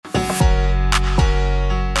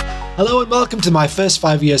Hello and welcome to My First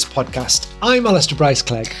 5 Years podcast. I'm Alistair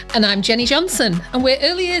Bryce-Clegg. And I'm Jenny Johnson, and we're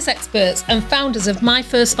early years experts and founders of My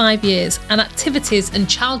First 5 Years, an activities and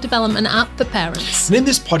child development app for parents. And in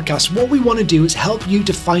this podcast, what we want to do is help you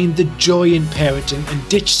to find the joy in parenting and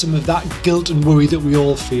ditch some of that guilt and worry that we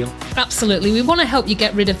all feel. Absolutely, we want to help you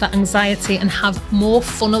get rid of that anxiety and have more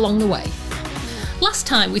fun along the way. Last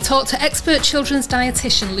time we talked to expert children's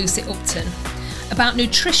dietitian Lucy Upton about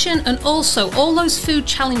nutrition and also all those food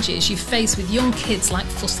challenges you face with young kids like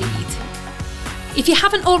fussy eating. If you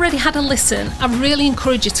haven't already had a listen, I really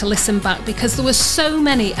encourage you to listen back because there were so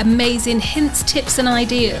many amazing hints, tips and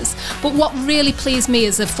ideas. But what really pleased me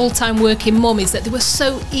as a full-time working mum is that they were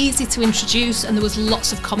so easy to introduce and there was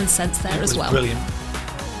lots of common sense there as well. Brilliant.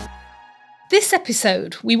 This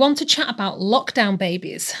episode, we want to chat about lockdown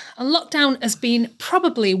babies. And lockdown has been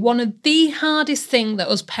probably one of the hardest things that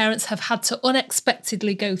us parents have had to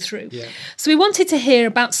unexpectedly go through. Yeah. So we wanted to hear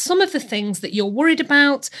about some of the things that you're worried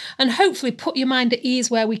about and hopefully put your mind at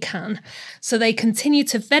ease where we can so they continue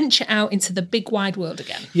to venture out into the big wide world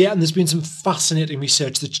again. Yeah, and there's been some fascinating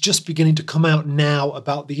research that's just beginning to come out now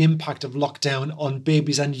about the impact of lockdown on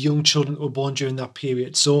babies and young children who were born during that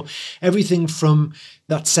period. So everything from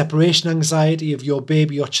that separation anxiety of your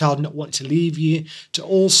baby or child not wanting to leave you, to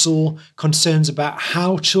also concerns about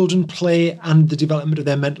how children play and the development of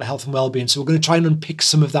their mental health and well-being. So we're going to try and unpick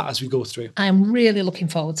some of that as we go through. I am really looking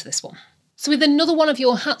forward to this one. So with another one of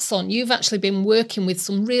your hats on, you've actually been working with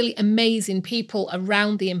some really amazing people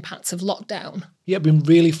around the impacts of lockdown. Yeah, I've been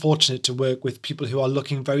really fortunate to work with people who are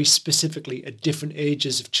looking very specifically at different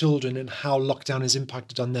ages of children and how lockdown has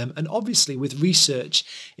impacted on them. And obviously with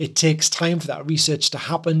research, it takes time for that research to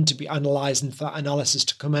happen, to be analysed and for that analysis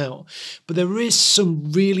to come out. But there is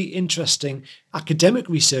some really interesting academic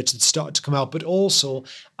research that's started to come out, but also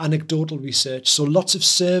anecdotal research. So lots of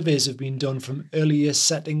surveys have been done from early years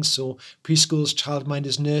settings, so preschools,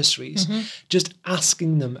 childminders, nurseries, just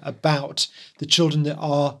asking them about the children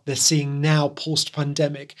that they're seeing now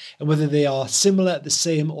post-pandemic and whether they are similar, the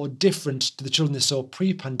same or different to the children they saw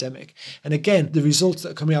pre-pandemic. And again, the results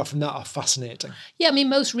that are coming out from that are fascinating. Yeah, I mean,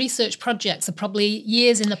 most research projects are probably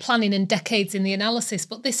years in the planning and decades in the analysis,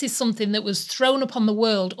 but this is something that was thrown upon the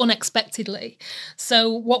world unexpectedly. So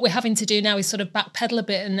what we're having to do now is sort of backpedal a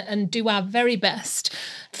bit and do our very best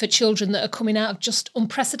for children that are coming out of just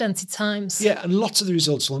unprecedented times. Yeah, and lots of the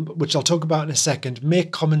results, which I'll talk about in a second,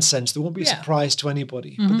 make common sense. They won't be a surprise to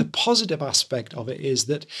anybody. But the positive aspect of it is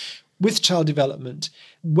that with child development,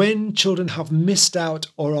 when children have missed out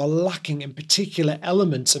or are lacking in particular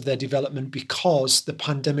elements of their development because the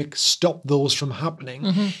pandemic stopped those from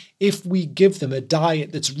happening, if we give them a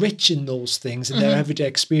diet that's rich in those things in their everyday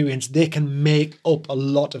experience, they can make up a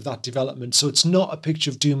lot of that development. So it's not a picture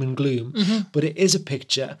of doom and gloom, but it is a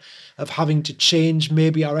picture of having to change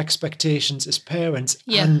maybe our expectations as parents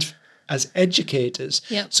and as educators,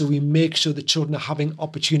 so we make sure the children are having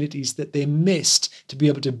opportunities that they missed to be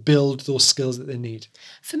able to build those skills that they need.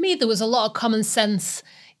 For me, there was a lot of common sense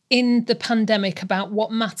in the pandemic about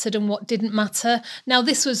what mattered and what didn't matter. Now,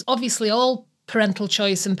 this was obviously all parental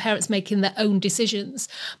choice and parents making their own decisions.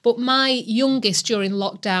 But my youngest during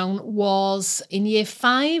lockdown was in year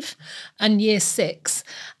 5 and year 6.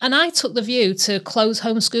 And I took the view to close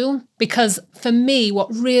homeschool because for me, what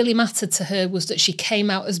really mattered to her was that she came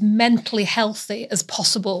out as mentally healthy as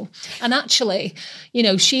possible. And actually, you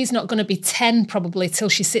know, she's not going to be 10 probably till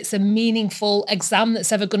she sits a meaningful exam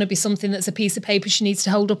that's ever going to be something that's a piece of paper she needs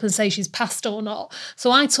to hold up and say she's passed or not.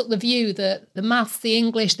 So I took the view that the maths, the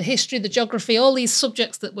English, the history, the geography, all these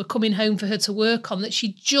subjects that were coming home for her to work on that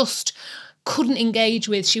she just couldn't engage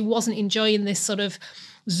with, she wasn't enjoying this sort of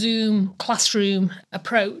Zoom classroom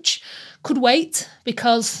approach, could wait,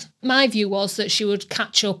 because my view was that she would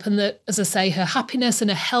catch up and that, as I say, her happiness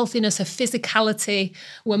and her healthiness, her physicality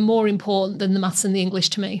were more important than the maths and the English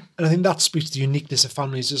to me. And I think that speaks to the uniqueness of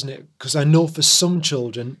families, doesn't it? Because I know for some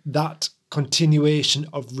children that continuation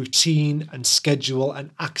of routine and schedule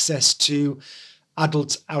and access to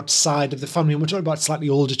adults outside of the family, and we're talking about slightly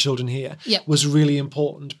older children here, was really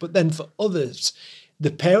important. But then for others,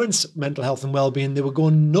 the parents' mental health and well-being, they were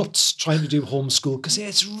going nuts trying to do homeschool because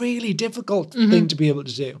it's a really difficult thing to be able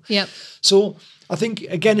to do. So I think,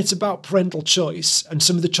 again, it's about parental choice, and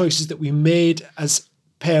some of the choices that we made as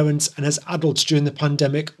parents and as adults during the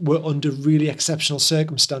pandemic were under really exceptional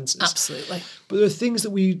circumstances. Absolutely. But there are things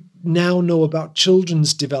that we now know about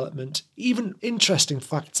children's development, even interesting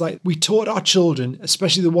facts like we taught our children,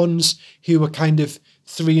 especially the ones who were kind of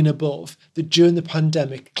 3 and above, that during the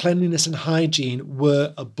pandemic, cleanliness and hygiene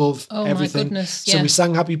were above everything. My goodness, So we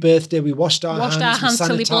sang happy birthday, we washed our hands, we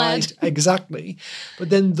sanitized. Exactly. But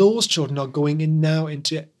then those children are going in now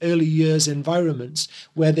into early years environments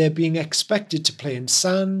where they're being expected to play in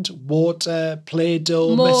sand, water,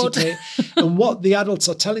 Play-Doh, messy play. And what the adults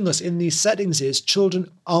are telling us in these settings is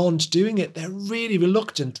children aren't doing it. They're really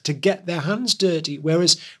reluctant to get their hands dirty.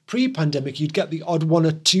 Whereas pre-pandemic, you'd get the odd 1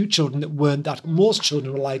 or 2 children that weren't that. Most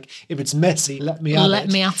children were like, if it's messy, let me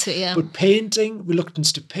at it. Yeah. But painting,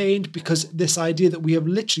 reluctance to paint, because this idea that we have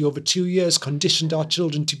literally over 2 years conditioned our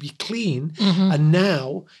children to be clean. And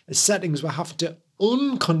now, as settings, we have to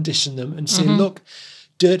uncondition them and say, look,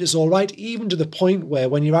 dirt is all right, even to the point where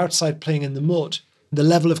when you're outside playing in the mud, the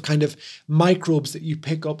level of kind of microbes that you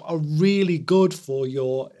pick up are really good for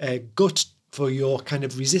your gut, for your kind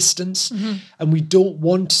of resistance. And we don't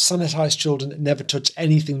want to sanitize children that never touch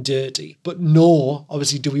anything dirty. But nor,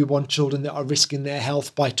 obviously, do we want children that are risking their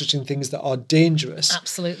health by touching things that are dangerous.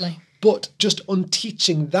 Absolutely. But just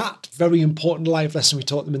unteaching that very important life lesson we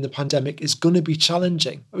taught them in the pandemic is going to be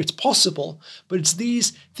challenging. It's possible, but it's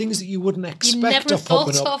these things that you wouldn't expect are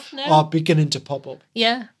popping up are beginning to pop up.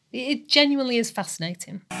 Yeah, it genuinely is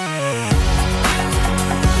fascinating.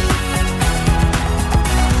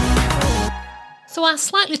 So I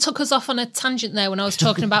slightly took us off on a tangent there when I was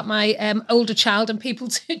talking about my older child, and people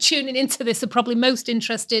tuning into this are probably most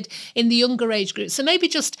interested in the younger age group. So maybe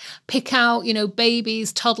just pick out,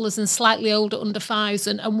 babies, toddlers and slightly older under 5s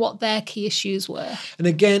and what their key issues were. And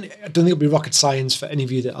again, I don't think it'll be rocket science for any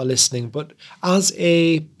of you that are listening, but as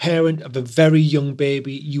a parent of a very young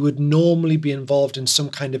baby, you would normally be involved in some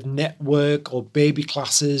kind of network or baby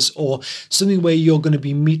classes or something where you're going to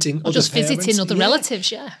be meeting other just parents. Visiting other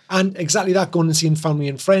relatives, yeah. And exactly that, going and seeing family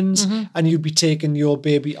and friends, and you'd be taking your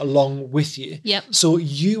baby along with you. Yep. So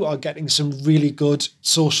you are getting some really good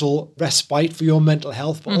social respite for your mental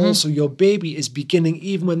health, but also your baby is beginning,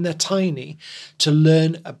 even when they're tiny, to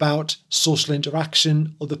learn about social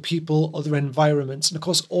interaction, other people, other environments. And of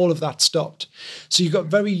course, all of that stopped. So you've got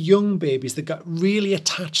very young babies that got really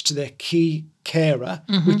attached to their key carer,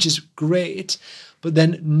 which is great, but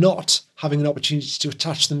then not having an opportunity to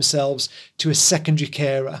attach themselves to a secondary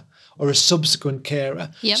carer or a subsequent carer.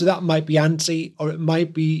 Yep. So that might be auntie, or it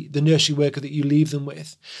might be the nursery worker that you leave them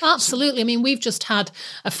with. Absolutely. I mean, we've just had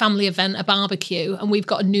a family event, a barbecue, and we've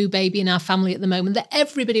got a new baby in our family at the moment that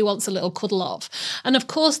everybody wants a little cuddle of. And of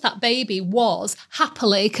course, that baby was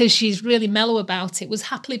happily, because she's really mellow about it, was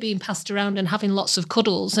happily being passed around and having lots of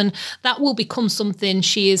cuddles. And that will become something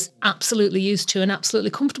she is absolutely used to and absolutely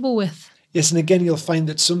comfortable with. Yes, and again, you'll find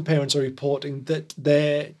that some parents are reporting that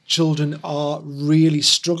their children are really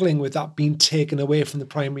struggling with that being taken away from the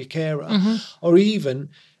primary carer. Or even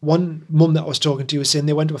one mum that I was talking to was saying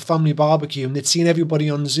they went to a family barbecue and they'd seen everybody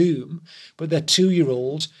on Zoom, but their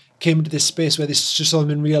 2-year-old came into this space where they saw them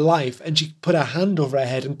in real life, and she put her hand over her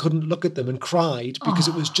head and couldn't look at them and cried because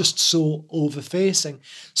it was just so over-facing.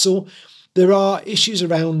 So there are issues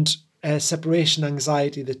around separation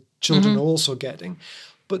anxiety that children are also getting.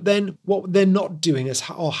 But then what they're not doing is,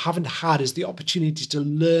 or haven't had, is the opportunity to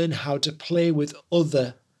learn how to play with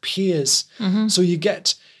other peers. So you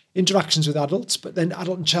get interactions with adults, but then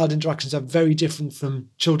adult and child interactions are very different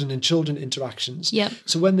from children and children interactions. Yep.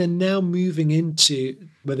 So when they're now moving into,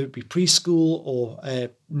 whether it be preschool or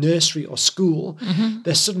nursery or school,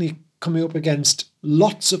 they're suddenly coming up against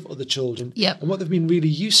lots of other children. Yep. And what they've been really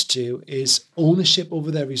used to is ownership over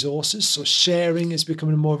their resources. So sharing is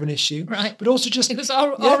becoming more of an issue. Right. But also just... It was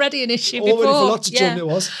already an issue already before. For lots of children it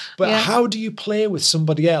was. But how do you play with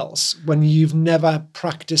somebody else when you've never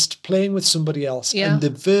practiced playing with somebody else? Yeah. And the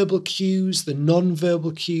verbal cues, the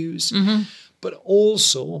non-verbal cues, but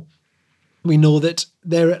also... we know that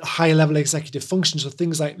they're at higher level executive functions, so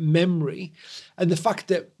things like memory. And the fact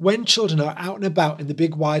that when children are out and about in the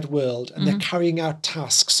big wide world and they're carrying out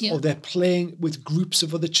tasks or they're playing with groups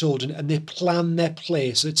of other children and they plan their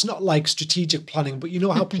play. So it's not like strategic planning, but you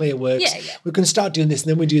know how play works. We're going to start doing this and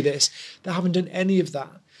then we do this. They haven't done any of that.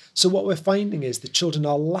 So what we're finding is the children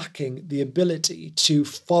are lacking the ability to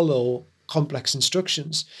follow complex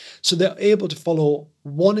instructions. So they're able to follow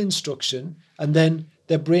one instruction and then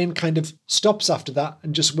their brain kind of stops after that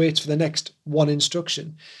and just waits for the next one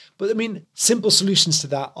instruction. But I mean, simple solutions to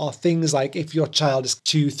that are things like, if your child is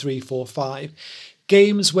 2, 3, 4, 5,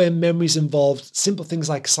 games where memory's involved, simple things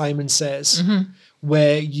like Simon Says,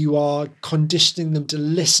 where you are conditioning them to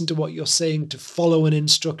listen to what you're saying, to follow an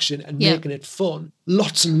instruction and making it fun.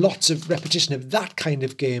 Lots and lots of repetition of that kind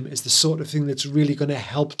of game is the sort of thing that's really going to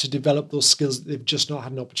help to develop those skills that they've just not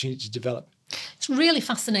had an opportunity to develop. It's really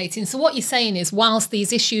fascinating. So what you're saying is, whilst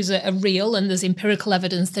these issues are real and there's empirical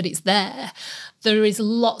evidence that it's there is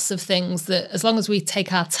lots of things that, as long as we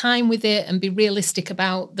take our time with it and be realistic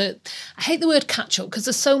about that. I hate the word catch-up because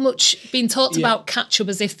there's so much being talked about catch-up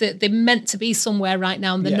as if they're meant to be somewhere right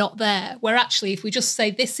now and they're not there. Where actually, if we just say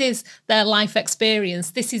this is their life experience,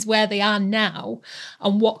 this is where they are now,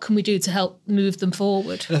 and what can we do to help move them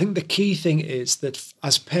forward? And I think the key thing is that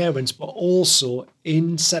as parents, but also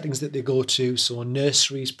in settings that they go to, so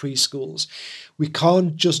nurseries, preschools, we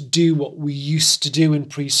can't just do what we used to do in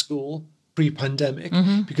preschool, pre-pandemic,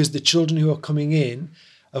 because the children who are coming in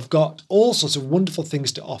have got all sorts of wonderful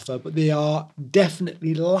things to offer, but they are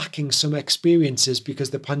definitely lacking some experiences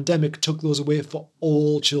because the pandemic took those away for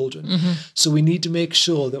all children. So we need to make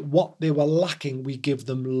sure that what they were lacking, we give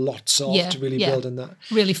them lots of to really build on that.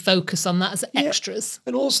 Really focus on that as extras.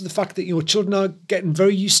 And also the fact that, children are getting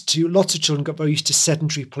very used to, lots of children got very used to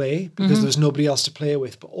sedentary play because there's nobody else to play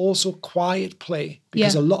with, but also quiet play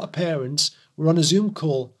because a lot of parents were on a Zoom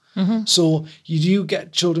call. So you do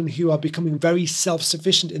get children who are becoming very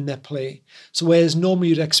self-sufficient in their play. So whereas normally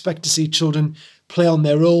you'd expect to see children play on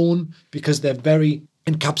their own because they're very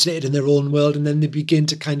encapsulated in their own world, and then they begin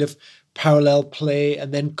to kind of parallel play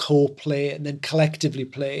and then co-play and then collectively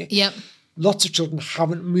play. Lots of children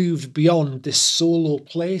haven't moved beyond this solo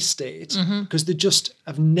play state because they just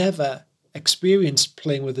have never experienced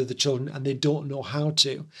playing with other children and they don't know how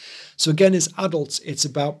to. So again, as adults, it's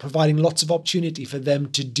about providing lots of opportunity for them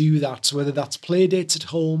to do that. So whether that's play dates at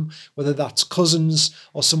home, whether that's cousins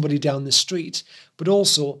or somebody down the street, but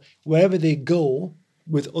also wherever they go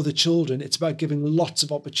with other children, it's about giving lots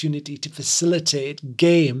of opportunity to facilitate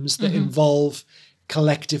games that involve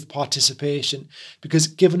collective participation. Because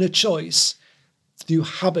given a choice, through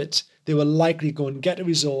habit, they will likely go and get a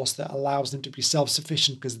resource that allows them to be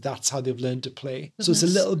self-sufficient because that's how they've learned to play. So it's a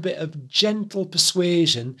little bit of gentle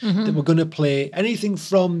persuasion that we're going to play anything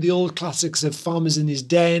from the old classics of Farmers in His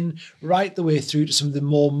Den right the way through to some of the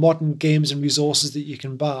more modern games and resources that you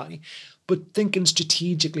can buy. But thinking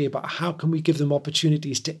strategically about how can we give them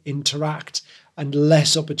opportunities to interact and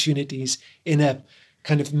less opportunities in a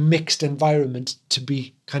kind of mixed environment to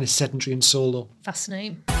be kind of sedentary and solo.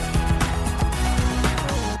 Fascinating.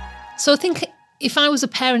 So I think if I was a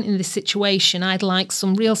parent in this situation, I'd like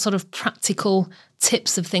some real sort of practical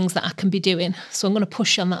tips of things that I can be doing. So I'm going to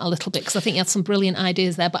push on that a little bit because I think you had some brilliant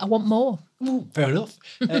ideas there, but I want more. Ooh, fair enough.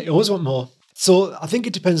 You always want more. So I think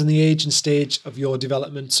it depends on the age and stage of your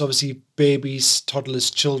development. So obviously babies, toddlers,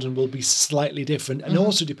 children will be slightly different. And it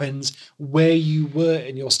also depends where you were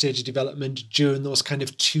in your stage of development during those kind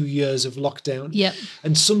of 2 years of lockdown.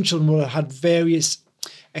 And some children will have had various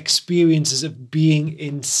experiences of being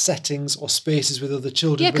in settings or spaces with other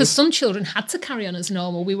children. Yeah, because some children had to carry on as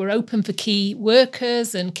normal. We were open for key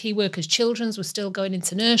workers and key workers' children were still going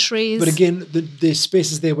into nurseries. But again, the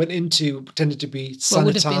spaces they went into tended to be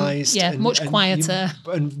sanitised. Much quieter.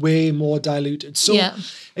 And way more diluted. So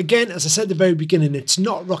again, as I said at the very beginning, it's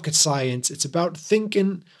not rocket science. It's about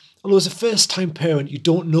thinking, although as a first-time parent, you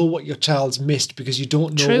don't know what your child's missed because you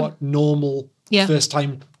don't know what normal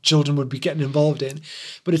first-time children would be getting involved in.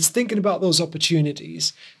 But it's thinking about those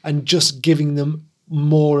opportunities and just giving them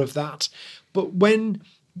more of that. But when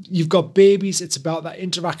you've got babies, it's about that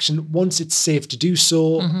interaction once it's safe to do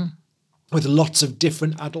so with lots of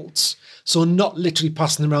different adults. So not literally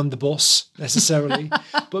passing them around the bus necessarily,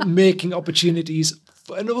 but making opportunities.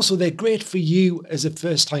 And also they're great for you as a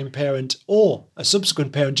first-time parent or a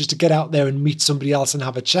subsequent parent just to get out there and meet somebody else and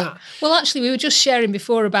have a chat. Well, actually, we were just sharing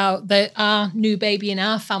before about our new baby in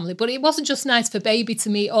our family, but it wasn't just nice for baby to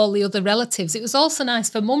meet all the other relatives. It was also nice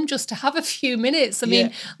for mum just to have a few minutes. I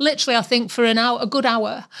mean, literally, I think for an hour, a good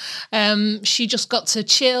hour, she just got to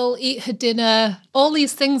chill, eat her dinner. All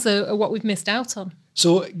these things are what we've missed out on.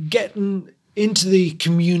 So getting into the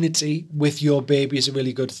community with your baby is a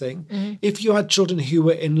really good thing. If you had children who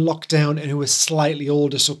were in lockdown and who were slightly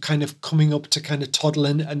older, so kind of coming up to kind of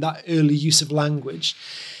toddling and that early use of language,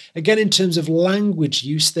 again, in terms of language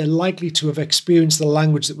use, they're likely to have experienced the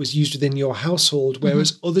language that was used within your household,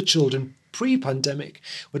 whereas other children pre-pandemic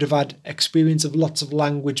would have had experience of lots of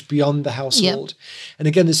language beyond the household. And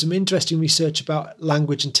again, there's some interesting research about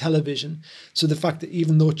language and television. So the fact that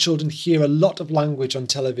even though children hear a lot of language on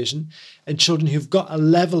television, and children who've got a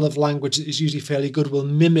level of language that is usually fairly good will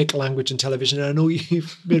mimic language on television. And I know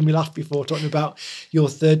you've made me laugh before talking about your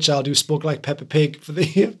third child who spoke like Peppa Pig for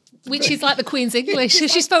the which is like the Queen's English.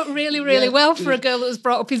 She spoke really, really well for a girl that was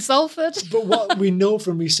brought up in Salford. But what we know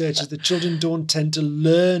from research is that children don't tend to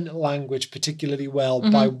learn language particularly well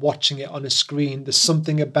by watching it on a screen. There's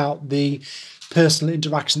something about the personal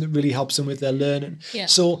interaction that really helps them with their learning.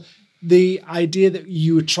 So the idea that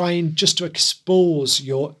you were trying just to expose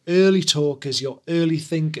your early talkers, your early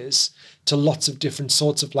thinkers to lots of different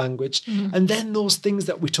sorts of language. And then those things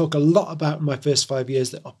that we talk a lot about in my first 5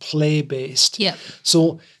 years that are play-based. Yeah.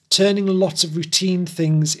 So turning lots of routine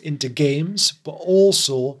things into games, but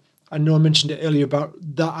also, I know I mentioned it earlier about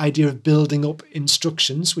that idea of building up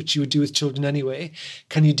instructions, which you would do with children anyway.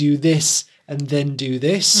 Can you do this and then do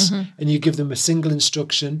this? And you give them a single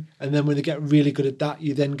instruction. And then when they get really good at that,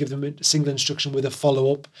 you then give them a single instruction with a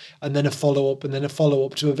follow-up and then a follow-up and then a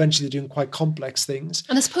follow-up to eventually doing quite complex things.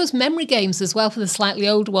 And I suppose memory games as well for the slightly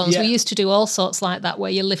older ones. Yeah. We used to do all sorts like that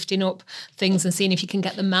where you're lifting up things and seeing if you can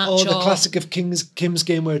get the match. Or the classic of Kim's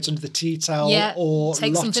game where it's under the tea towel. Yeah, or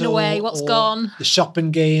take Lotto, something away, what's or gone. The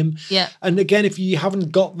shopping game. Yeah. And again, if you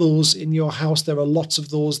haven't got those in your house, there are lots of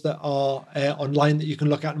those that are online that you can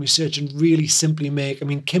look at and research and really simply make. I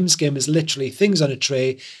mean, Kim's game is literally things on a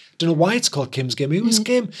tray. Don't know why it's called Kim's game. It was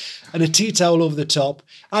Kim. And a tea towel over the top.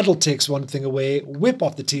 Adult takes one thing away, whip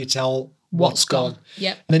off the tea towel. What's gone?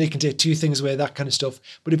 Yep. And then you can take two things away, that kind of stuff.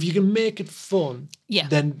 But if you can make it fun,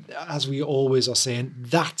 then as we always are saying,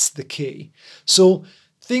 that's the key. So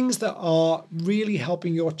things that are really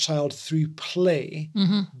helping your child through play,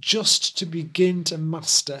 just to begin to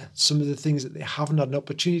master some of the things that they haven't had an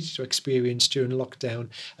opportunity to experience during lockdown.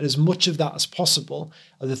 And as much of that as possible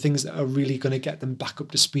are the things that are really going to get them back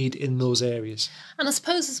up to speed in those areas. And I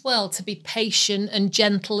suppose as well to be patient and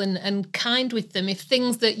gentle and kind with them. If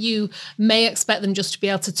things that you may expect them just to be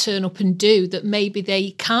able to turn up and do that maybe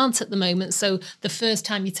they can't at the moment. So the first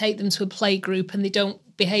time you take them to a play group and they don't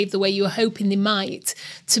behave the way you were hoping they might,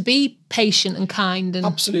 to be patient and kind. And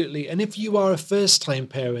absolutely. And if you are a first-time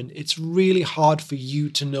parent, it's really hard for you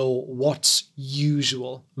to know what's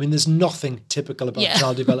usual. I mean, there's nothing typical about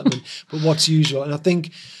child development, but what's usual. And I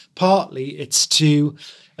think partly it's to,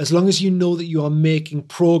 as long as you know that you are making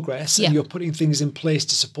progress and you're putting things in place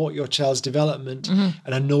to support your child's development,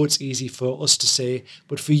 and I know it's easy for us to say,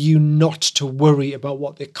 but for you not to worry about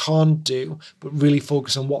what they can't do, but really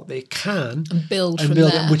focus on what they can. And build from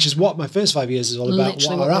there. Which is what my first 5 years is all about,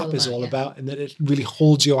 Literally what our app is all about, and that it really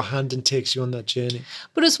holds your hand and takes you on that journey.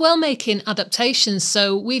 But as well making adaptations.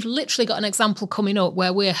 So we've literally got an example coming up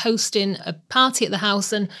where we're hosting a party at the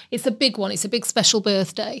house, and it's a big one. It's a big special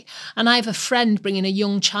birthday. And I have a friend bringing a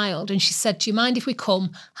young child, and she said, do you mind if we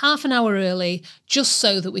come half an hour early just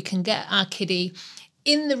so that we can get our kiddie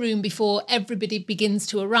in the room before everybody begins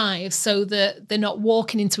to arrive so that they're not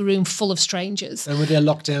walking into a room full of strangers. And with their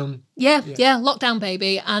lockdown. Yeah, lockdown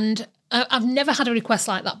baby. And I've never had a request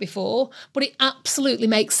like that before, but it absolutely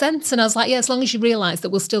makes sense. And I was like, as long as you realise that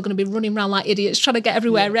we're still going to be running around like idiots trying to get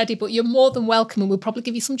everywhere ready, but you're more than welcome and we'll probably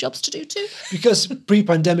give you some jobs to do too. Because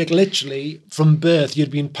pre-pandemic, literally, from birth,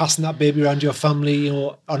 you'd been passing that baby around your family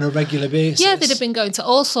on a regular basis. Yeah, they'd have been going to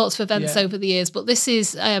all sorts of events over the years, but this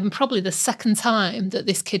is probably the second time that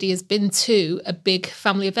this kiddie has been to a big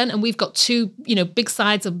family event. And we've got two, big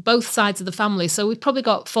sides of both sides of the family. So we've probably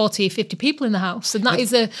got 40, 50 people in the house. And that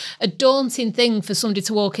is a daunting thing for somebody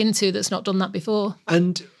to walk into that's not done that before.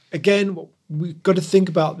 And again, we've got to think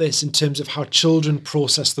about this in terms of how children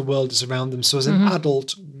process the world that's around them. So as an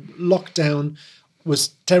adult, lockdown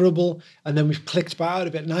was terrible, and then we've clicked back out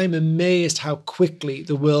of it. And I'm amazed how quickly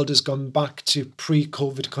the world has gone back to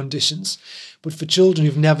pre-COVID conditions. But for children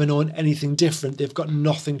who've never known anything different, they've got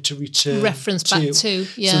nothing to return reference to. Back to.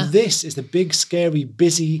 Yeah. So this is the big, scary,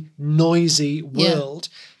 busy, noisy world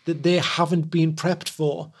that they haven't been prepped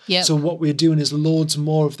for. Yep. So what we're doing is loads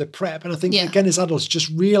more of the prep. And I think, again, as adults, just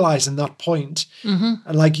realising that point,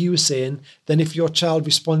 and like you were saying, then if your child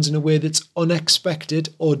responds in a way that's unexpected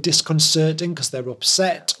or disconcerting because they're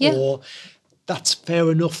upset or that's fair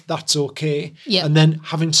enough, that's okay. Yep. And then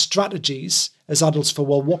having strategies as adults for,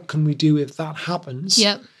 well, what can we do if that happens,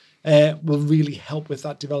 will really help with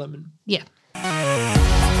that development. Yeah.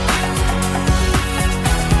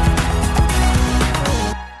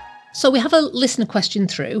 So we have a listener question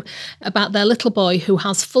through about their little boy who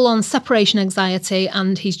has full-on separation anxiety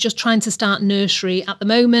and he's just trying to start nursery at the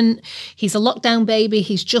moment. He's a lockdown baby.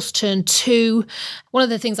 He's just turned 2. One of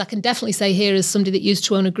the things I can definitely say here as somebody that used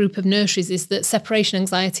to own a group of nurseries is that separation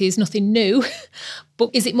anxiety is nothing new. But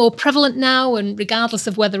is it more prevalent now? And regardless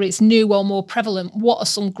of whether it's new or more prevalent, what are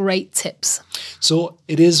some great tips? So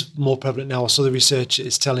it is more prevalent now. So the research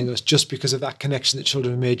is telling us just because of that connection that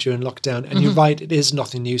children have made during lockdown. And you're right, it is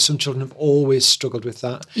nothing new. Some children have always struggled with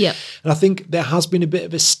that. Yeah. And I think there has been a bit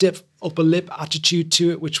of a stiff upper lip attitude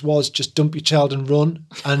to it, which was just dump your child and run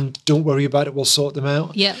and don't worry about it, we'll sort them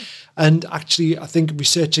out. Yeah. And actually, I think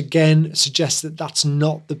research again suggests that that's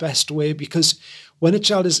not the best way, because when a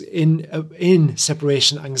child is in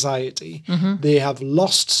separation anxiety, they have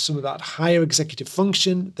lost some of that higher executive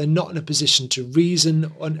function. They're not in a position to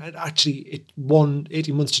reason. And actually,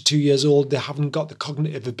 18 months to 2 years old, they haven't got the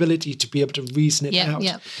cognitive ability to be able to reason it out.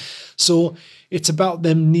 Yeah. So it's about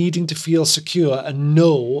them needing to feel secure and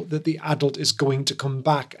know that the adult is going to come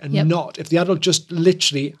back, and not if the adult just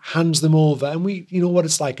literally hands them over. And you know what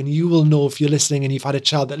it's like, and you will know if you're listening and you've had a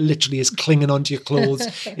child that literally is clinging onto your clothes.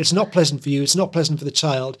 It's not pleasant for you. It's not pleasant for the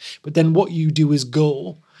child. But then what you do is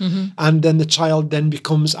go. And then the child then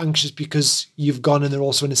becomes anxious because you've gone, and they're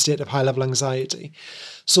also in a state of high level anxiety.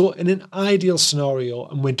 So in an ideal scenario,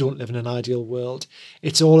 and we don't live in an ideal world,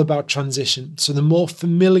 it's all about transition. So the more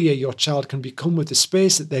familiar your child can become with the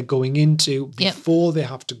space that they're going into before they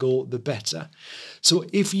have to go, the better. So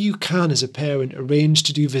if you can, as a parent, arrange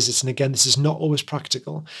to do visits, and again, this is not always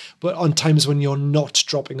practical, but on times when you're not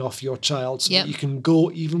dropping off your child, so that you can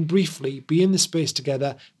go even briefly, be in the space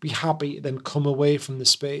together, be happy, then come away from the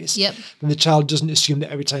space. Then the child doesn't assume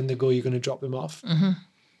that every time they go, you're going to drop them off.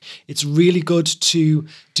 It's really good to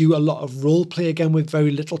do a lot of role play again with very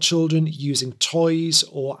little children, using toys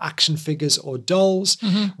or action figures or dolls,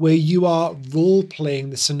 where you are role playing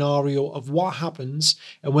the scenario of what happens.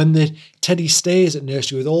 And when the teddy stays at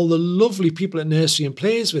nursery with all the lovely people at nursery and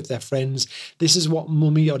plays with their friends, this is what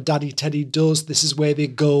mummy or daddy teddy does. This is where they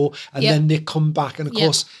go. And then they come back. And of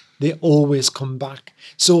course, they always come back.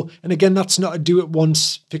 So, and again, that's not a do it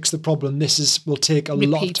once, fix the problem. Will take a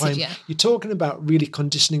lot of time. You're talking about really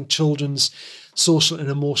conditioning children's social and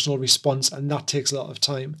emotional response, and that takes a lot of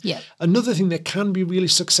time. Another thing that can be really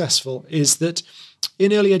successful is that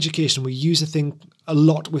in early education, we use a thing a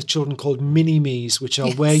lot with children called mini-me's, which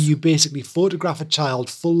are where you basically photograph a child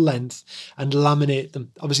full length and laminate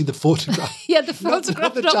them. Obviously, the photograph. The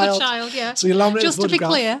photograph of the child, So you laminate just the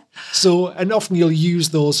photograph. To be clear. So, and often you'll use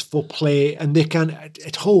those for play, and they can,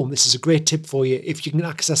 at home, this is a great tip for you, if you can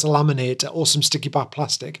access a laminator or some sticky back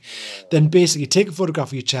plastic, then basically take a photograph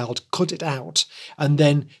of your child, cut it out, and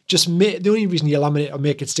then just make, the only reason you laminate or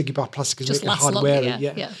make it sticky back plastic is just make it hard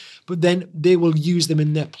wearing. But then they will use them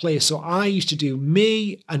in their play. So I used to do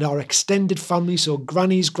me and our extended family, so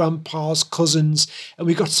grannies, grandpas, cousins, and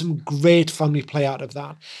we got some great family play out of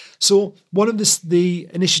that. So one of the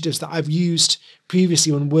initiatives that I've used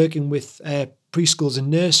previously when working with preschools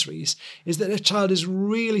and nurseries is that a child is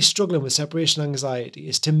really struggling with separation anxiety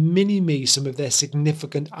is to mini-me some of their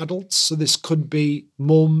significant adults. So this could be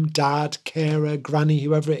mum, dad, carer, granny,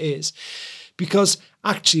 whoever it is. Because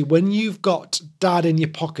actually, when you've got dad in your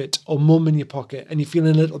pocket or mum in your pocket and you're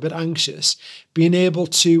feeling a little bit anxious, being able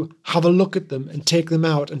to have a look at them and take them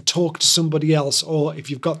out and talk to somebody else, or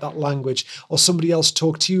if you've got that language, or somebody else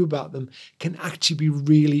talk to you about them, can actually be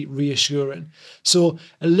really reassuring. So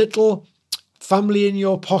a little family in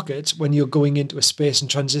your pocket when you're going into a space and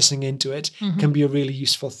transitioning into it can be a really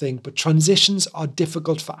useful thing. But transitions are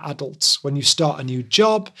difficult for adults. When you start a new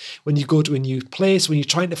job, when you go to a new place, when you're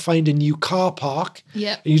trying to find a new car park,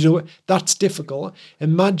 and that's difficult.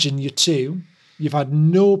 Imagine you've had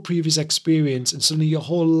no previous experience, and suddenly your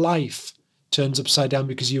whole life turns upside down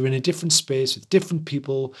because you're in a different space with different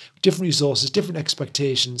people, different resources, different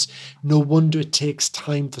expectations. No wonder it takes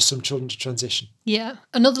time for some children to transition. Yeah.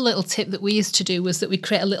 Another little tip that we used to do was that we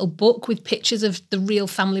create a little book with pictures of the real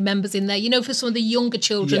family members in there. You know, for some of the younger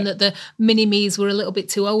children that the mini-me's were a little bit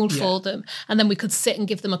too old for them. And then we could sit and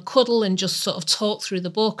give them a cuddle and just sort of talk through the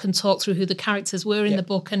book and talk through who the characters were in the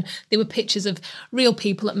book. And they were pictures of real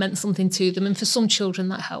people that meant something to them. And for some children,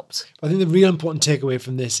 that helped. I think the real important takeaway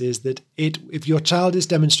from this is that if your child is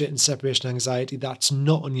demonstrating separation anxiety, that's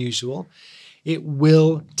not unusual. It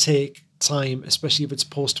will take time, especially if it's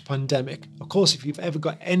post-pandemic. Of course, if you've ever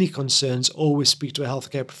got any concerns, always speak to a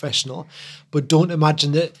healthcare professional, but don't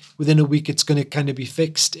imagine that within a week it's going to kind of be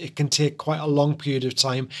fixed. It can take quite a long period of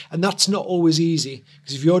time, and that's not always easy,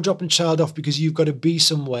 because if you're dropping child off because you've got to be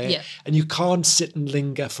somewhere and you can't sit and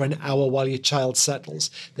linger for an hour while your child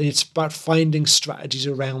settles, then it's about finding strategies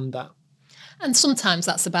around that. And sometimes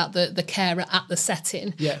that's about the carer at the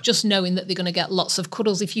setting, just knowing that they're going to get lots of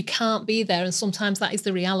cuddles if you can't be there. And sometimes that is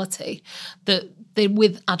the reality, that they're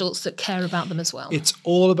with adults that care about them as well. It's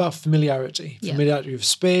all about familiarity. Familiarity of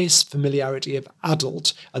space, familiarity of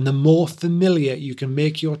adult. And the more familiar you can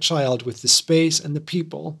make your child with the space and the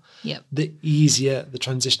people, the easier the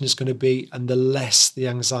transition is going to be and the less the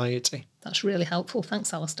anxiety. That's really helpful.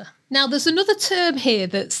 Thanks, Alistair. Now, there's another term here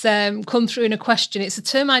that's come through in a question. It's a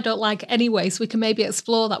term I don't like anyway, so we can maybe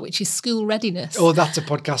explore that, which is school readiness. Oh, that's a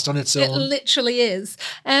podcast on its own. It literally is.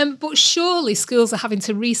 But surely schools are having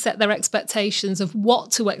to reset their expectations of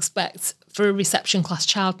what to expect for a reception class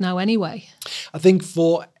child now anyway. I think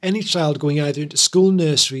for any child going either into school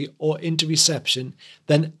nursery or into reception,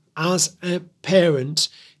 then as a parent,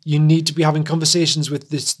 you need to be having conversations with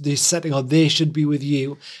this setting, or they should be with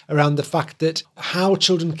you, around the fact that how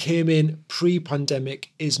children came in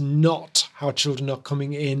pre-pandemic is not how children are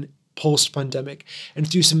coming in post-pandemic. And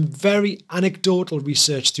through some very anecdotal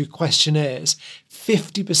research through questionnaires,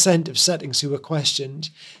 50% of settings who were questioned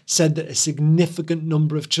said that a significant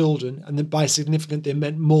number of children, and by significant they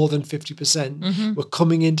meant more than 50%, were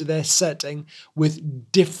coming into their setting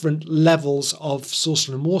with different levels of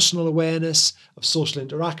social and emotional awareness, of social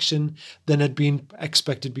interaction than had been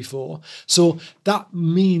expected before. So that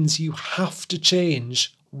means you have to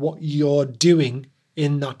change what you're doing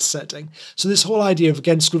in that setting. So this whole idea of,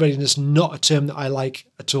 again, school readiness, not a term that I like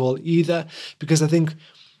at all either, because I think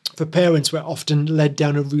for parents, we're often led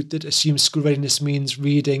down a route that assumes school readiness means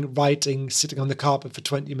reading, writing, sitting on the carpet for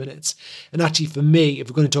 20 minutes. And actually, for me, if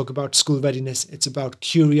we're going to talk about school readiness, it's about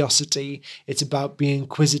curiosity, it's about being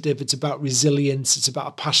inquisitive, it's about resilience, it's about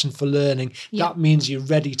a passion for learning. Yep. That means you're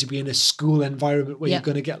ready to be in a school environment where you're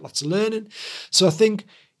going to get lots of learning. So I think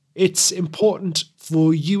it's important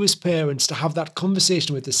for you as parents to have that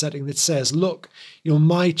conversation with the setting that says, look,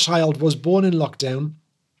 my child was born in lockdown.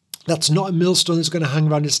 That's not a millstone that's going to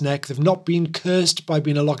hang around its neck. They've not been cursed by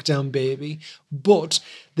being a lockdown baby, but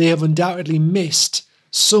they have undoubtedly missed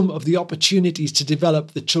some of the opportunities to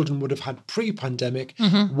develop that children would have had pre-pandemic.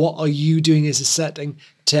 What are you doing as a setting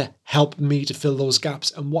to help me to fill those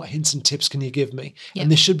gaps? And what hints and tips can you give me? Yep.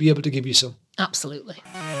 And they should be able to give you some. Absolutely.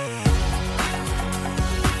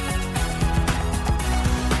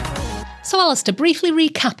 So, Alistair, briefly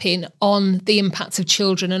recapping on the impact of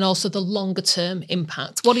children and also the longer term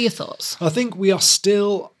impact, what are your thoughts? I think we are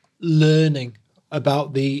still learning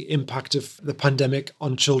about the impact of the pandemic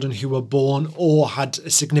on children who were born or had a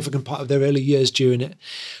significant part of their early years during it.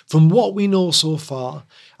 From what we know so far,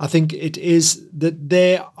 I think it is that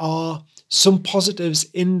there are some positives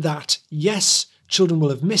in that, yes, children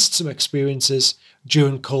will have missed some experiences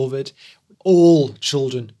during COVID. All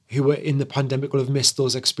children who were in the pandemic will have missed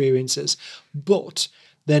those experiences, but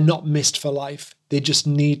they're not missed for life. They just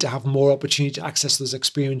need to have more opportunity to access those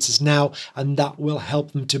experiences now, and that will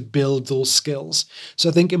help them to build those skills. So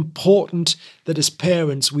I think important that as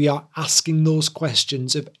parents, we are asking those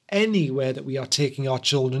questions of anywhere that we are taking our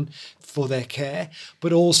children for their care,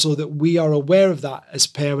 but also that we are aware of that as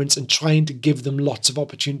parents and trying to give them lots of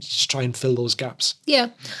opportunities to try and fill those gaps. Yeah.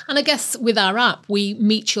 And I guess with our app, we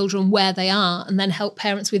meet children where they are and then help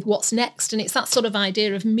parents with what's next. And it's that sort of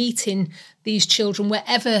idea of meeting these children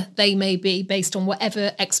wherever they may be based on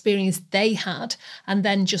whatever experience they had, and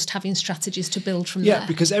then just having strategies to build from there. Yeah,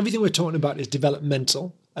 because everything we're talking about is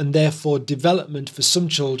developmental, and therefore development for some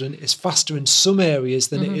children is faster in some areas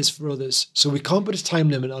than it is for others. So we can't put a time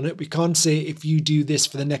limit on it. We can't say if you do this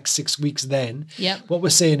for the next 6 weeks then. Yep. What we're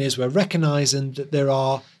saying is we're recognising that there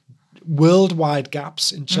are worldwide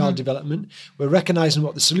gaps in child development. We're recognising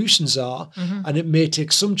what the solutions are, and it may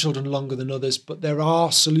take some children longer than others, but there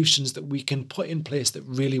are solutions that we can put in place that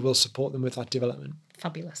really will support them with that development.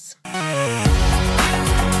 Fabulous.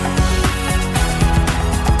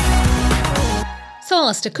 So,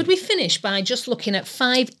 Alistair, could we finish by just looking at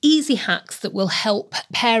 5 easy hacks that will help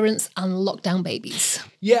parents and lockdown babies?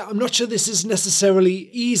 Yeah, I'm not sure this is necessarily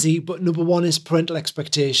easy, but number 1 is parental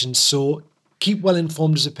expectations. So keep well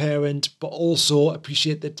informed as a parent, but also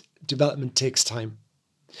appreciate that development takes time.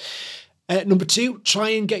 Number 2, try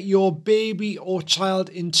and get your baby or child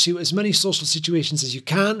into as many social situations as you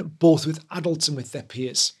can, both with adults and with their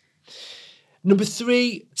peers. Number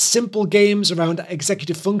 3, simple games around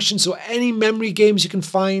executive function. So any memory games you can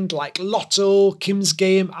find, like Lotto, Kim's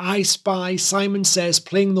Game, I Spy, Simon Says,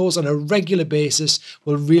 playing those on a regular basis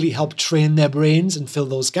will really help train their brains and fill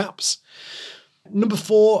those gaps. Number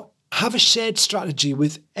 4, have a shared strategy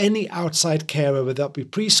with any outside carer, whether that be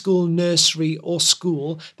preschool, nursery, or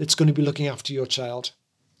school, that's going to be looking after your child.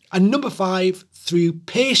 And number 5, through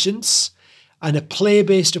patience and a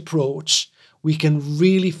play-based approach, we can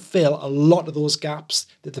really fill a lot of those gaps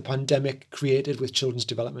that the pandemic created with children's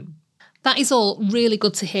development. That is all really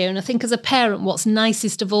good to hear. And I think as a parent, what's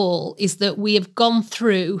nicest of all is that we have gone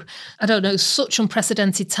through, such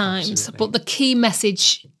unprecedented times. Absolutely. But the key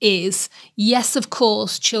message is, yes, of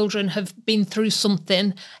course, children have been through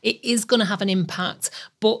something. It is going to have an impact.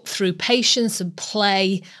 But through patience and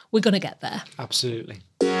play, we're going to get there. Absolutely.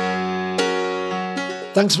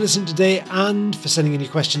 Thanks for listening today and for sending in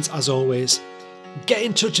your questions as always. Get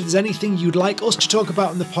in touch if there's anything you'd like us to talk about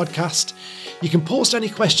on the podcast. You can post any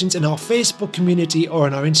questions in our Facebook community or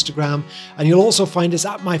on our Instagram, and you'll also find us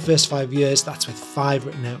at My First 5 Years, that's with 5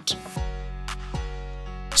 written out.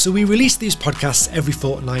 So we release these podcasts every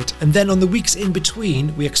fortnight, and then on the weeks in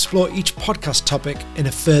between, we explore each podcast topic in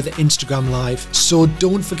a further Instagram live. So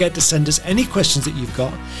don't forget to send us any questions that you've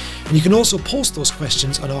got. And you can also post those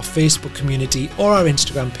questions on our Facebook community or our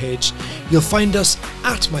Instagram page. You'll find us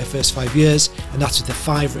at My First 5 Years, and that's with the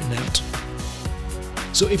 5 written out.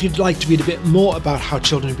 So if you'd like to read a bit more about how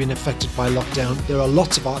children have been affected by lockdown, there are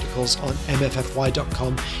lots of articles on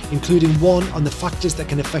mffy.com, including one on the factors that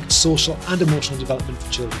can affect social and emotional development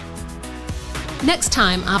for children. Next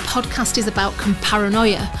time, our podcast is about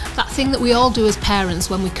comparanoia, that thing that we all do as parents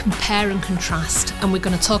when we compare and contrast, and we're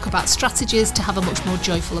going to talk about strategies to have a much more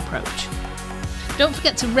joyful approach. Don't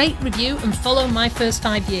forget to rate, review and follow My First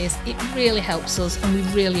 5 Years. It really helps us and we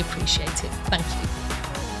really appreciate it. Thank you.